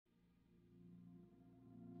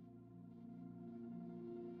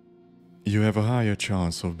You have a higher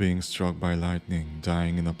chance of being struck by lightning,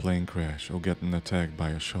 dying in a plane crash, or getting attacked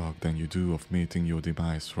by a shark than you do of meeting your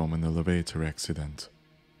demise from an elevator accident.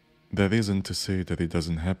 That isn't to say that it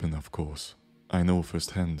doesn't happen, of course. I know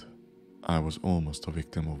firsthand. I was almost a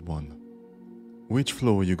victim of one. Which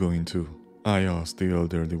floor are you going to? I asked the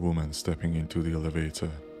elderly woman stepping into the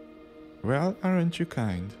elevator. Well, aren't you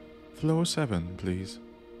kind? Floor 7, please.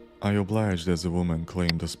 I obliged as the woman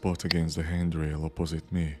claimed a spot against the handrail opposite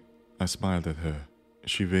me. I smiled at her.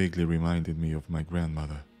 She vaguely reminded me of my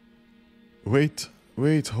grandmother. Wait,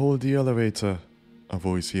 hold the elevator, a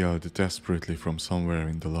voice yelled desperately from somewhere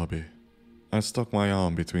in the lobby. I stuck my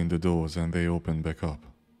arm between the doors and they opened back up.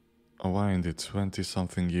 A winded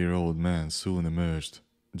 20-something-year-old man soon emerged,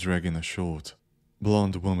 dragging a short,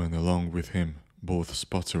 blonde woman along with him, both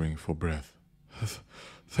sputtering for breath.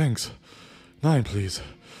 Thanks. 9, please.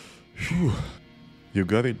 Phew. You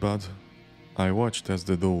got it, bud. I watched as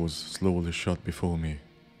the doors slowly shut before me.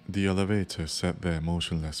 The elevator sat there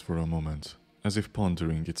motionless for a moment, as if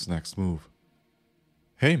pondering its next move.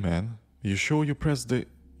 Hey man, you sure you pressed the...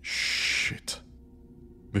 Shit.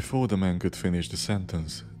 Before the man could finish the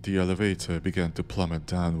sentence, the elevator began to plummet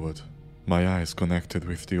downward. My eyes connected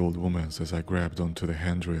with the old woman's as I grabbed onto the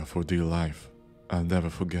handrail for dear life. I'll never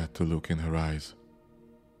forget to look in her eyes.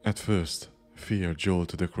 At first, fear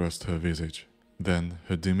jolted across her visage. Then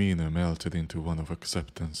her demeanor melted into one of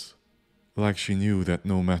acceptance. Like she knew that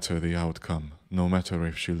no matter the outcome, no matter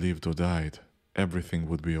if she lived or died, everything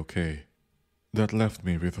would be okay. That left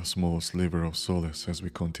me with a small sliver of solace as we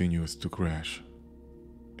continued to crash.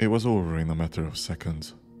 It was over in a matter of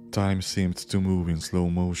seconds. Time seemed to move in slow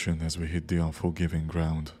motion as we hit the unforgiving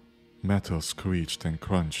ground. Metal screeched and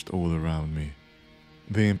crunched all around me.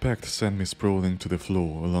 The impact sent me sprawling to the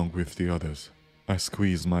floor along with the others. I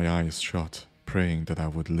squeezed my eyes shut, praying that I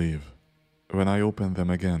would live. When I opened them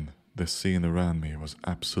again, the scene around me was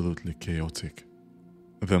absolutely chaotic.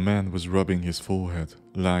 The man was rubbing his forehead,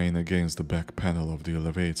 lying against the back panel of the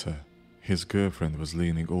elevator. His girlfriend was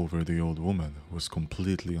leaning over the old woman, who was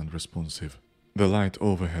completely unresponsive. The light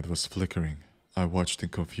overhead was flickering. I watched in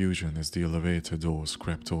confusion as the elevator doors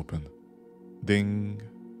crept open. Ding!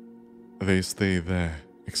 They stayed there,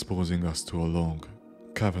 exposing us to a long,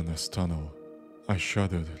 cavernous tunnel. I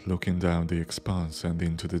shuddered, looking down the expanse and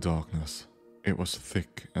into the darkness. It was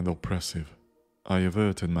thick and oppressive. I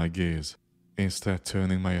averted my gaze, instead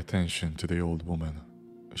turning my attention to the old woman.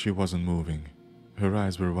 She wasn't moving. Her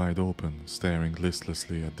eyes were wide open, staring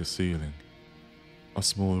listlessly at the ceiling. A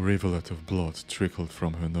small rivulet of blood trickled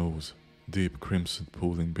from her nose, deep crimson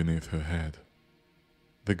pooling beneath her head.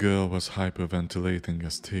 The girl was hyperventilating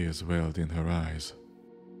as tears welled in her eyes.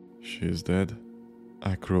 She's dead,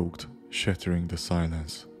 I croaked, shattering the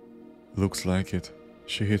silence. Looks like it.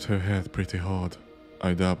 She hit her head pretty hard.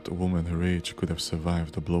 I doubt a woman her age could have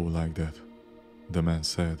survived a blow like that, the man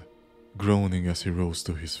said, groaning as he rose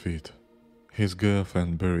to his feet. His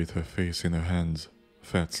girlfriend buried her face in her hands,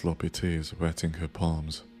 fat sloppy tears wetting her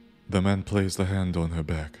palms. The man placed a hand on her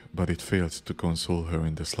back, but it failed to console her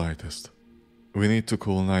in the slightest. We need to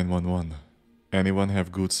call 911. Anyone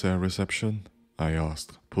have good cell reception? I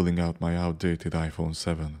asked, pulling out my outdated iPhone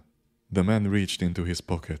 7. The man reached into his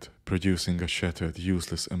pocket, producing a shattered,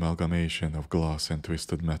 useless amalgamation of glass and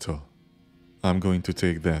twisted metal. I'm going to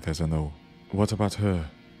take that as a no. What about her?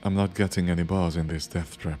 I'm not getting any bars in this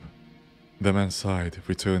death trap. The man sighed,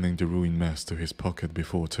 returning the ruined mess to his pocket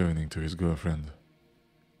before turning to his girlfriend.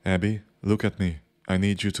 Abby, look at me. I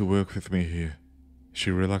need you to work with me here.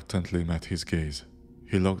 She reluctantly met his gaze.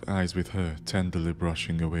 He locked eyes with her, tenderly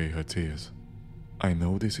brushing away her tears. I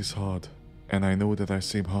know this is hard, and I know that I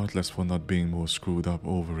seem heartless for not being more screwed up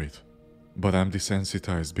over it. But I'm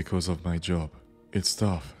desensitized because of my job. It's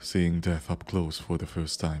tough seeing death up close for the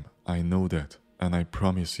first time. I know that, and I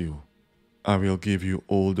promise you, I will give you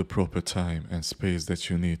all the proper time and space that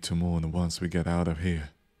you need to mourn once we get out of here.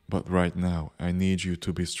 But right now, I need you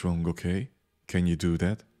to be strong, okay? Can you do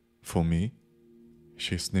that? For me?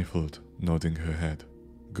 She sniffled, nodding her head.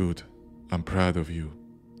 Good. I'm proud of you.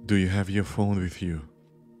 Do you have your phone with you?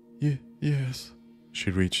 Yes.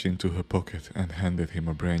 She reached into her pocket and handed him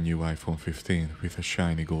a brand new iPhone 15 with a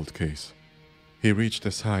shiny gold case. He reached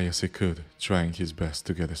as high as he could, trying his best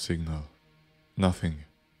to get a signal. Nothing.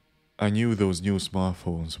 I knew those new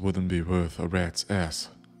smartphones wouldn't be worth a rat's ass.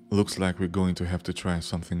 Looks like we're going to have to try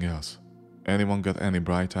something else. Anyone got any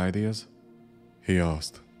bright ideas? He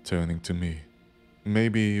asked, turning to me.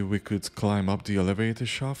 Maybe we could climb up the elevator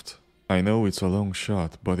shaft? I know it's a long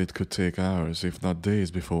shot, but it could take hours, if not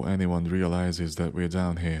days, before anyone realizes that we're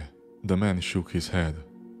down here. The man shook his head.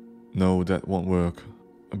 No, that won't work.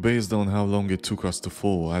 Based on how long it took us to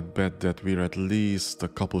fall, I'd bet that we're at least a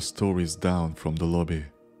couple stories down from the lobby.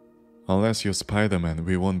 Unless you're Spider-Man,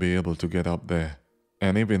 we won't be able to get up there.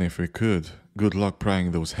 And even if we could, good luck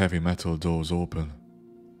prying those heavy metal doors open.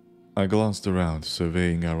 I glanced around,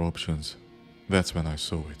 surveying our options. That's when I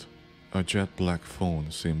saw it. A jet black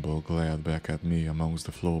phone symbol glared back at me amongst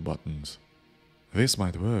the floor buttons. This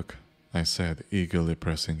might work, I said, eagerly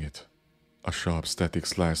pressing it. A sharp static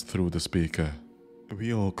sliced through the speaker.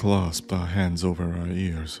 We all clasped our hands over our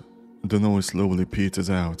ears. The noise slowly petered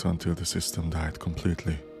out until the system died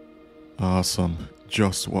completely. Awesome,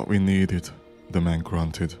 just what we needed, the man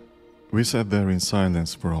grunted. We sat there in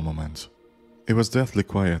silence for a moment. It was deathly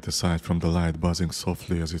quiet aside from the light buzzing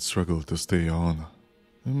softly as it struggled to stay on.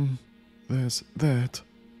 There's that,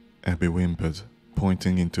 Abby whimpered,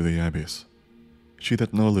 pointing into the abyss. She'd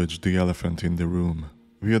acknowledged the elephant in the room.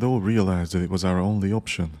 We had all realized that it was our only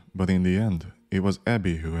option, but in the end, it was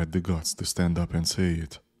Abby who had the guts to stand up and say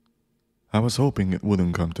it. I was hoping it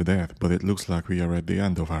wouldn't come to that, but it looks like we are at the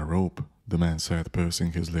end of our rope, the man said,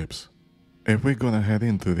 pursing his lips. If we're gonna head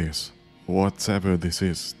into this, whatever this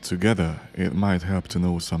is, together, it might help to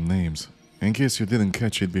know some names. In case you didn't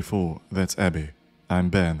catch it before, that's Abby. I'm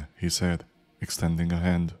Ben, he said, extending a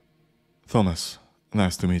hand. Thomas,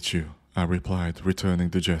 nice to meet you, I replied, returning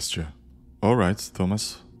the gesture. Alright,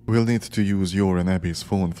 Thomas. We'll need to use your and Abby's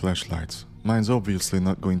phone flashlights. Mine's obviously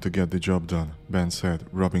not going to get the job done, Ben said,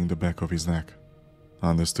 rubbing the back of his neck.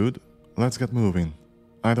 Understood. Let's get moving.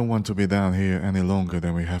 I don't want to be down here any longer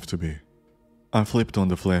than we have to be. I flipped on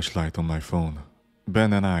the flashlight on my phone.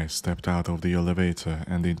 Ben and I stepped out of the elevator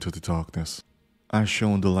and into the darkness. I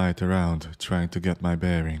shone the light around, trying to get my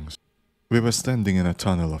bearings. We were standing in a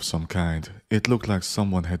tunnel of some kind. It looked like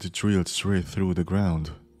someone had drilled straight through the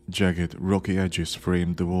ground. Jagged, rocky edges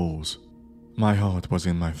framed the walls. My heart was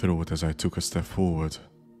in my throat as I took a step forward.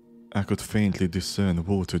 I could faintly discern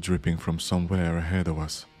water dripping from somewhere ahead of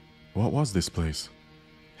us. What was this place?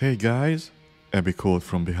 Hey guys, Abby called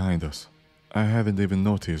from behind us. I hadn't even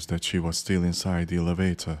noticed that she was still inside the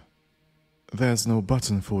elevator. There's no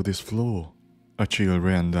button for this floor. A chill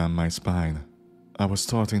ran down my spine. I was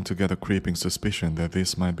starting to get a creeping suspicion that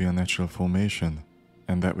this might be a natural formation,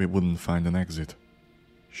 and that we wouldn't find an exit.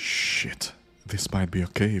 Shit, this might be a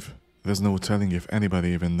cave. There's no telling if anybody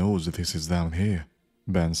even knows that this is down here,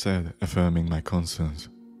 Ben said, affirming my concerns.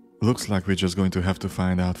 Looks like we're just going to have to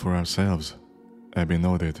find out for ourselves. Abby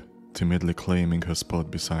nodded, timidly claiming her spot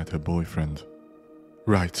beside her boyfriend.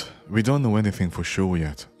 Right, we don't know anything for sure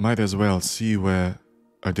yet. Might as well see where...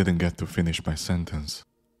 I didn't get to finish my sentence.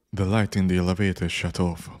 The light in the elevator shut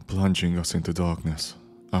off, plunging us into darkness.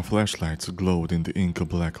 Our flashlights glowed in the inky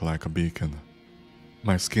black like a beacon.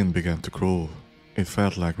 My skin began to crawl. It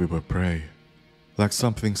felt like we were prey. Like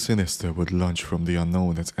something sinister would lunge from the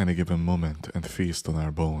unknown at any given moment and feast on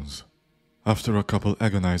our bones. After a couple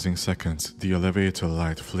agonizing seconds, the elevator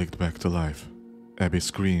light flicked back to life. Abby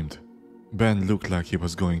screamed. Ben looked like he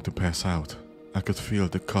was going to pass out. I could feel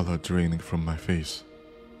the color draining from my face.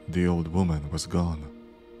 The old woman was gone.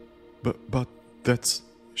 But that's...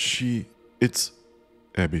 it's...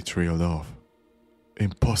 Abby trailed off.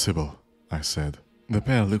 Impossible, I said. The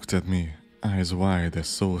pair looked at me, eyes wide as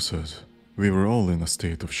saucers. We were all in a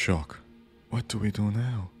state of shock. What do we do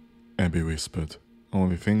now? Abby whispered.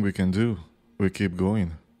 Only thing we can do. We keep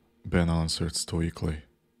going, Ben answered stoically.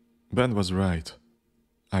 Ben was right.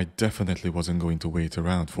 I definitely wasn't going to wait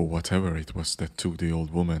around for whatever it was that took the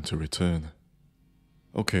old woman to return.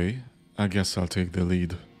 Okay, I guess I'll take the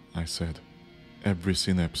lead, I said. Every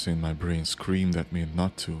synapse in my brain screamed at me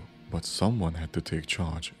not to, but someone had to take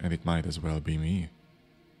charge, and it might as well be me.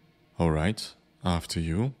 Alright, after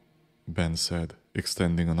you, Ben said,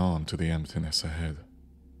 extending an arm to the emptiness ahead.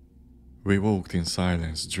 We walked in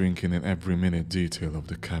silence, drinking in every minute detail of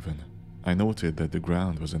the cavern. I noted that the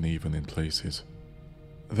ground was uneven in places.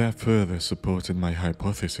 That further supported my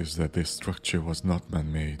hypothesis that this structure was not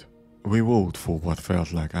man-made. We walked for what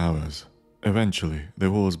felt like hours. Eventually, the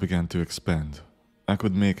walls began to expand. I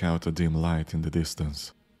could make out a dim light in the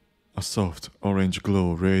distance. A soft, orange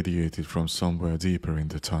glow radiated from somewhere deeper in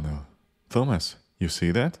the tunnel. Thomas, you see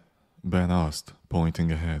that? Ben asked,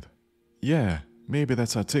 pointing ahead. Yeah, maybe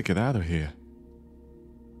that's our ticket out of here.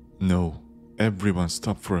 No, everyone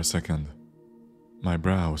stopped for a second. My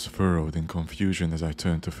brows furrowed in confusion as I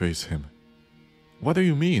turned to face him. What do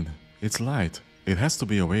you mean? It's light. It has to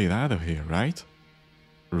be a way out of here, right?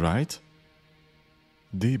 Right?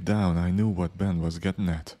 Deep down, I knew what Ben was getting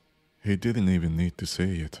at. He didn't even need to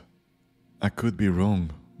say it. I could be wrong,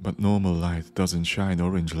 but normal light doesn't shine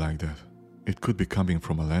orange like that. It could be coming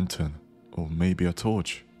from a lantern, or maybe a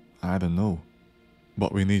torch. I don't know.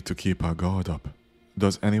 But we need to keep our guard up.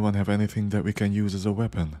 Does anyone have anything that we can use as a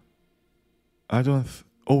weapon? I don't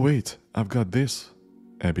Oh wait, I've got this,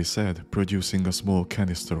 Abby said, producing a small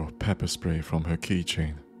canister of pepper spray from her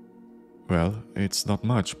keychain. Well, it's not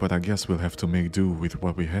much, but I guess we'll have to make do with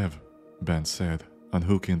what we have, Ben said,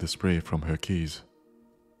 unhooking the spray from her keys.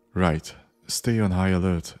 Right, stay on high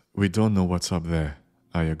alert. We don't know what's up there,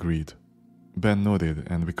 I agreed. Ben nodded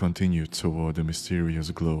and we continued toward the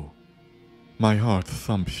mysterious glow. My heart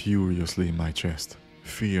thumped furiously in my chest.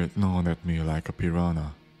 Fear gnawed at me like a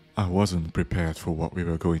piranha. I wasn't prepared for what we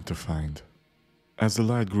were going to find. As the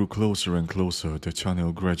light grew closer and closer, the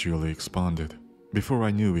channel gradually expanded. Before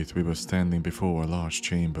I knew it, we were standing before a large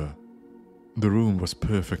chamber. The room was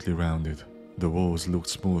perfectly rounded. The walls looked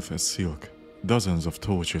smooth as silk. Dozens of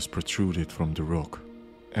torches protruded from the rock.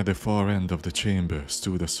 At the far end of the chamber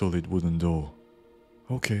stood a solid wooden door.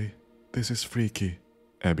 Okay, this is freaky,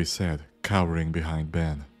 Abby said, cowering behind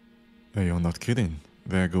Ben. Hey, you're not kidding.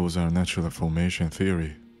 There goes our natural formation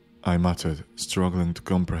theory, I muttered, struggling to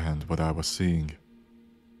comprehend what I was seeing.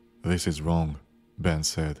 This is wrong, Ben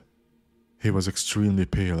said. He was extremely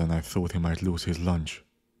pale and I thought he might lose his lunch.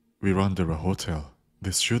 We're under a hotel.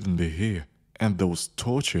 This shouldn't be here. And those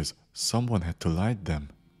torches, someone had to light them.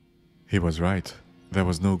 He was right. There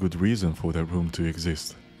was no good reason for that room to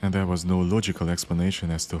exist, and there was no logical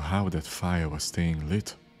explanation as to how that fire was staying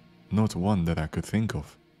lit. Not one that I could think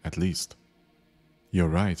of, at least. You're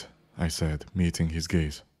right, I said, meeting his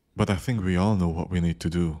gaze. But I think we all know what we need to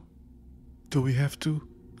do. Do we have to?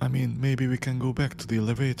 I mean, maybe we can go back to the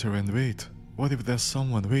elevator and wait. What if there's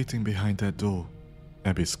someone waiting behind that door?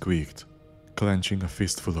 Abby squeaked, clenching a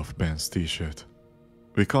fistful of Ben's t-shirt.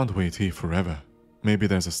 We can't wait here forever. Maybe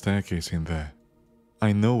there's a staircase in there.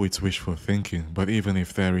 I know it's wishful thinking, but even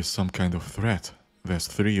if there is some kind of threat, there's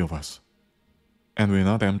 3 of us. And we're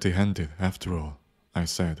not empty-handed, after all, I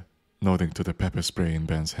said, nodding to the pepper spray in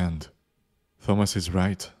Ben's hand. Thomas is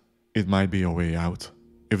right. It might be a way out.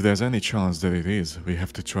 If there's any chance that it is, we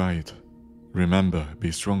have to try it. Remember,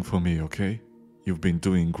 be strong for me, okay? You've been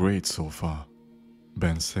doing great so far,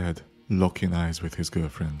 Ben said, locking eyes with his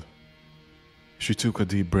girlfriend. She took a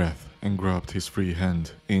deep breath and grabbed his free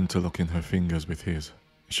hand, interlocking her fingers with his.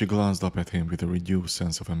 She glanced up at him with a reduced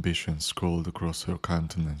sense of ambition scrawled across her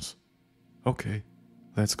countenance. Okay,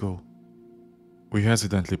 let's go. We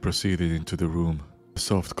hesitantly proceeded into the room. The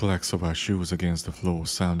soft clacks of our shoes against the floor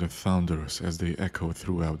sounded thunderous as they echoed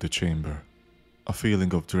throughout the chamber. A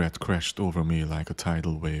feeling of dread crashed over me like a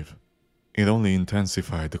tidal wave. It only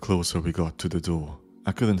intensified the closer we got to the door.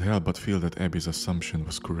 I couldn't help but feel that Abby's assumption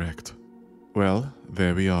was correct. Well,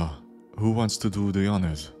 there we are. Who wants to do the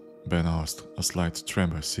honors? Ben asked, a slight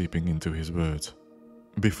tremor seeping into his words.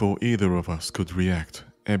 Before either of us could react,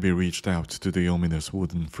 Abby reached out to the ominous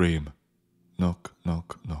wooden frame. Knock,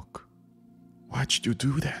 knock, knock. Why'd you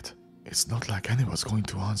do that? It's not like anyone's going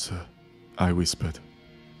to answer, I whispered.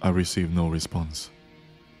 I received no response.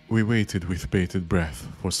 We waited with bated breath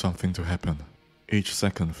for something to happen. Each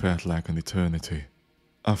second felt like an eternity.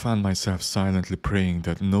 I found myself silently praying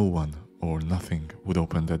that no one or nothing would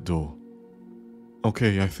open that door.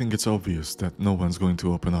 Okay, I think it's obvious that no one's going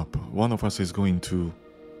to open up. One of us is going to...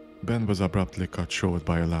 Ben was abruptly cut short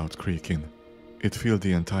by a loud creaking. It filled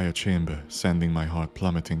the entire chamber, sending my heart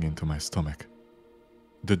plummeting into my stomach.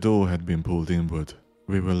 The door had been pulled inward.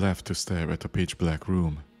 We were left to stare at a pitch-black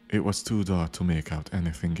room. It was too dark to make out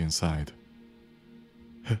anything inside.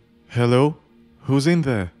 Hello? Who's in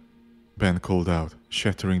there? Ben called out,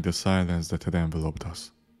 shattering the silence that had enveloped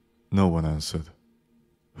us. No one answered.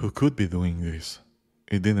 Who could be doing this?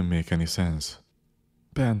 It didn't make any sense.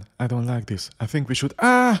 Ben, I don't like this. I think we should—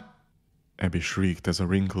 Ah! Abby shrieked as a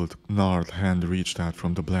wrinkled, gnarled hand reached out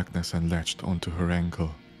from the blackness and latched onto her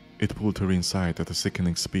ankle. It pulled her inside at a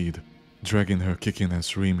sickening speed, dragging her kicking and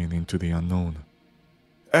screaming into the unknown.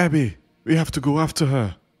 Abby, we have to go after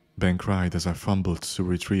her, Ben cried as I fumbled to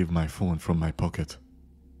retrieve my phone from my pocket.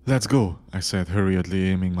 Let's go, I said, hurriedly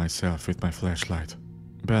aiming myself with my flashlight.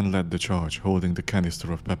 Ben led the charge, holding the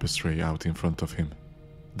canister of pepper spray out in front of him.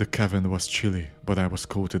 The cavern was chilly, but I was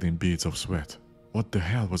coated in beads of sweat. What the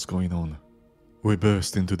hell was going on? We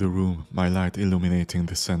burst into the room, my light illuminating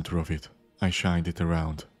the center of it. I shined it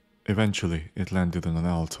around. Eventually, it landed on an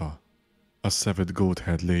altar. A severed goat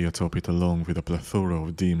head lay atop it along with a plethora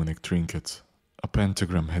of demonic trinkets. A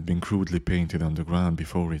pentagram had been crudely painted on the ground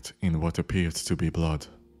before it in what appeared to be blood.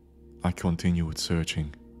 I continued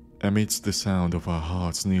searching. Amidst the sound of our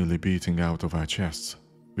hearts nearly beating out of our chests,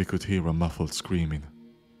 we could hear a muffled screaming.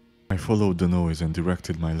 I followed the noise and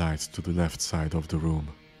directed my light to the left side of the room.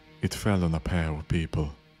 It fell on a pair of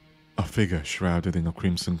people. A figure shrouded in a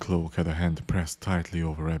crimson cloak had a hand pressed tightly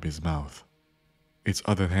over Abby's mouth. Its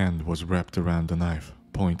other hand was wrapped around the knife,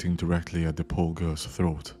 pointing directly at the poor girl's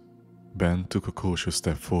throat. Ben took a cautious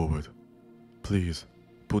step forward. "Please,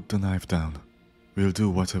 put the knife down. We'll do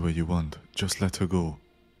whatever you want, just let her go,"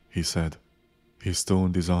 he said. His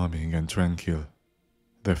tone disarming and tranquil.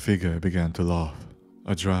 The figure began to laugh.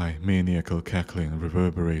 A dry, maniacal cackling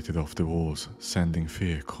reverberated off the walls, sending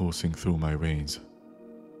fear coursing through my veins.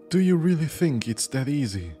 "Do you really think it's that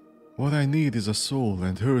easy? What I need is a soul,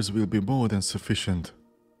 and hers will be more than sufficient."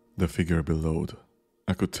 The figure bellowed.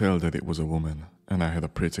 I could tell that it was a woman, and I had a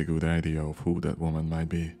pretty good idea of who that woman might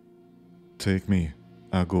be. "Take me.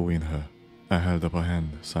 I'll go in her." I held up a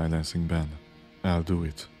hand, silencing Ben. "I'll do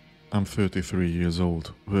it. I'm 33 years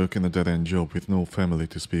old, working a dead-end job with no family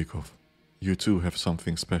to speak of. You two have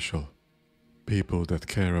something special. People that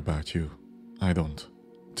care about you. I don't.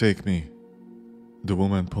 Take me." The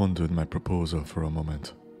woman pondered my proposal for a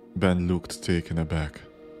moment. Ben looked taken aback.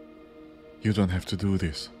 "You don't have to do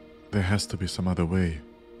this. There has to be some other way,"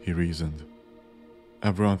 he reasoned.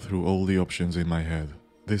 "I've run through all the options in my head.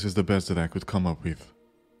 This is the best that I could come up with.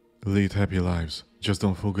 Lead happy lives. Just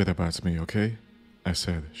don't forget about me, okay?" I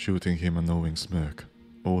said, shooting him a knowing smirk.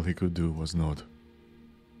 All he could do was nod.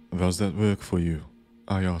 "Does that work for you?"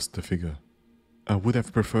 I asked the figure. "I would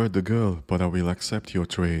have preferred the girl, but I will accept your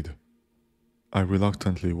trade." I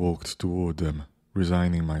reluctantly walked toward them,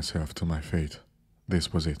 resigning myself to my fate.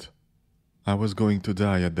 This was it. I was going to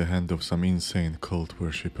die at the hand of some insane cult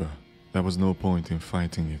worshipper. There was no point in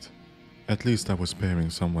fighting it. At least I was sparing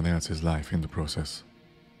someone else's life in the process.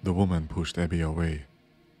 The woman pushed Abby away.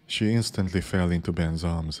 She instantly fell into Ben's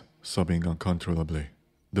arms, sobbing uncontrollably.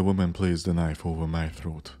 The woman placed the knife over my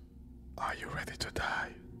throat. "Are you ready to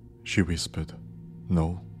die?" she whispered.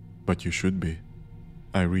 "No, but you should be."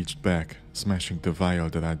 I reached back, smashing the vial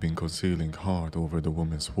that I'd been concealing hard over the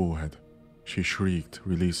woman's forehead. She shrieked,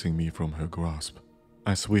 releasing me from her grasp.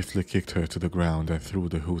 I swiftly kicked her to the ground and threw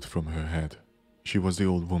the hood from her head. She was the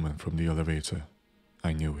old woman from the elevator.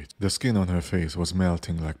 I knew it. The skin on her face was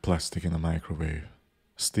melting like plastic in a microwave.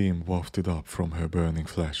 Steam wafted up from her burning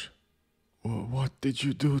flesh. "What did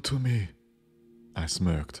you do to me?" I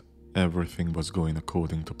smirked. Everything was going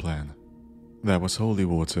according to plan. "There was holy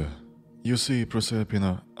water. You see,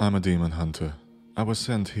 Proserpina, I'm a demon hunter. I was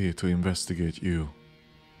sent here to investigate you.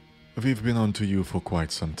 We've been on to you for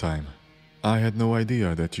quite some time. I had no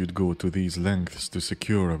idea that you'd go to these lengths to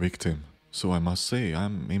secure a victim, so I must say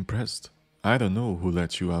I'm impressed. I don't know who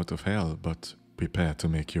let you out of hell, but prepare to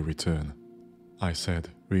make your return," I said,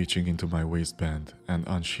 reaching into my waistband and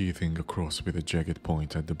unsheathing a cross with a jagged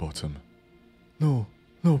point at the bottom. No,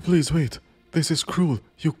 please wait. This is cruel.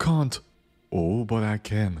 You can't." "Oh, but I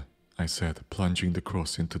can," I said, plunging the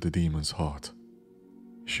cross into the demon's heart.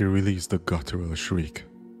 She released a guttural shriek.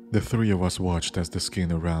 The three of us watched as the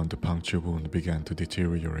skin around the puncture wound began to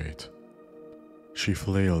deteriorate. She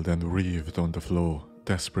flailed and writhed on the floor,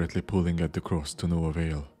 desperately pulling at the cross to no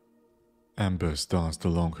avail. Embers danced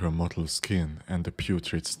along her mottled skin, and the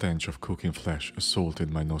putrid stench of cooking flesh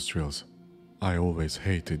assaulted my nostrils. I always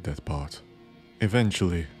hated that part.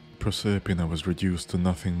 Eventually, Proserpina was reduced to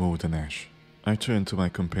nothing more than ash. I turned to my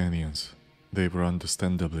companions. They were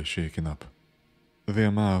understandably shaken up.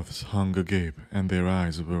 Their mouths hung agape, and their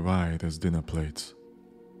eyes were wide as dinner plates.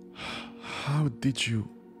 "How did you...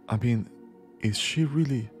 is she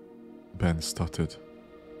really..." Ben stuttered.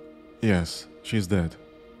 "Yes, she's dead.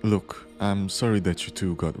 Look, I'm sorry that you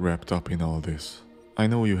two got wrapped up in all this. I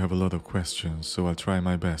know you have a lot of questions, so I'll try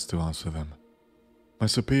my best to answer them. My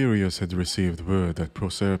superiors had received word that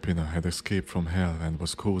Proserpina had escaped from hell and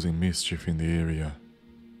was causing mischief in the area.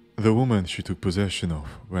 The woman she took possession of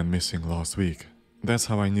went missing last week. That's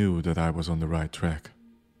how I knew that I was on the right track.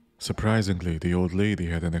 Surprisingly, the old lady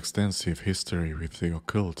had an extensive history with the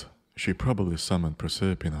occult. She probably summoned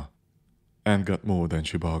Proserpina and got more than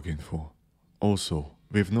she bargained for. Also,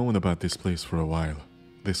 we've known about this place for a while.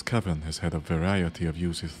 This cavern has had a variety of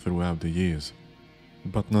uses throughout the years,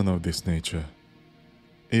 but none of this nature.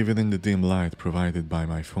 Even in the dim light provided by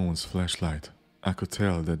my phone's flashlight, I could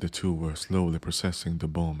tell that the two were slowly processing the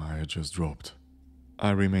bomb I had just dropped.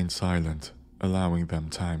 I remained silent, allowing them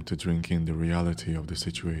time to drink in the reality of the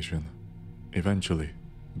situation. Eventually,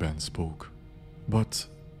 Ben spoke. "But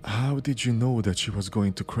how did you know that she was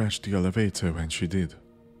going to crash the elevator when she did?"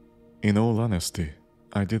 "In all honesty,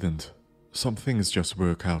 I didn't. Some things just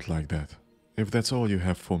work out like that. If that's all you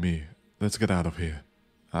have for me, let's get out of here."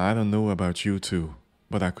 "I don't know about you two,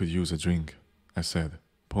 but I could use a drink," I said,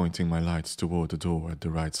 pointing my lights toward the door at the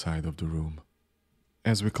right side of the room.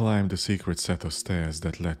 As we climbed the secret set of stairs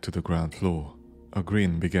that led to the ground floor, A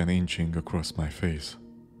grin began inching across my face.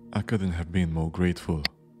 I couldn't have been more grateful.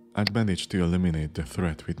 I'd managed to eliminate the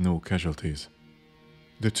threat with no casualties.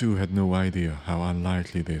 The two had no idea how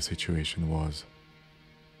unlikely their situation was.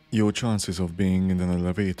 Your chances of being in an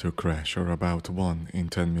elevator crash are about 1 in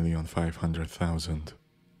 10,500,000.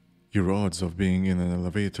 Your odds of being in an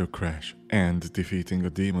elevator crash and defeating a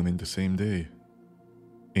demon in the same day?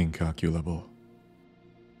 Incalculable.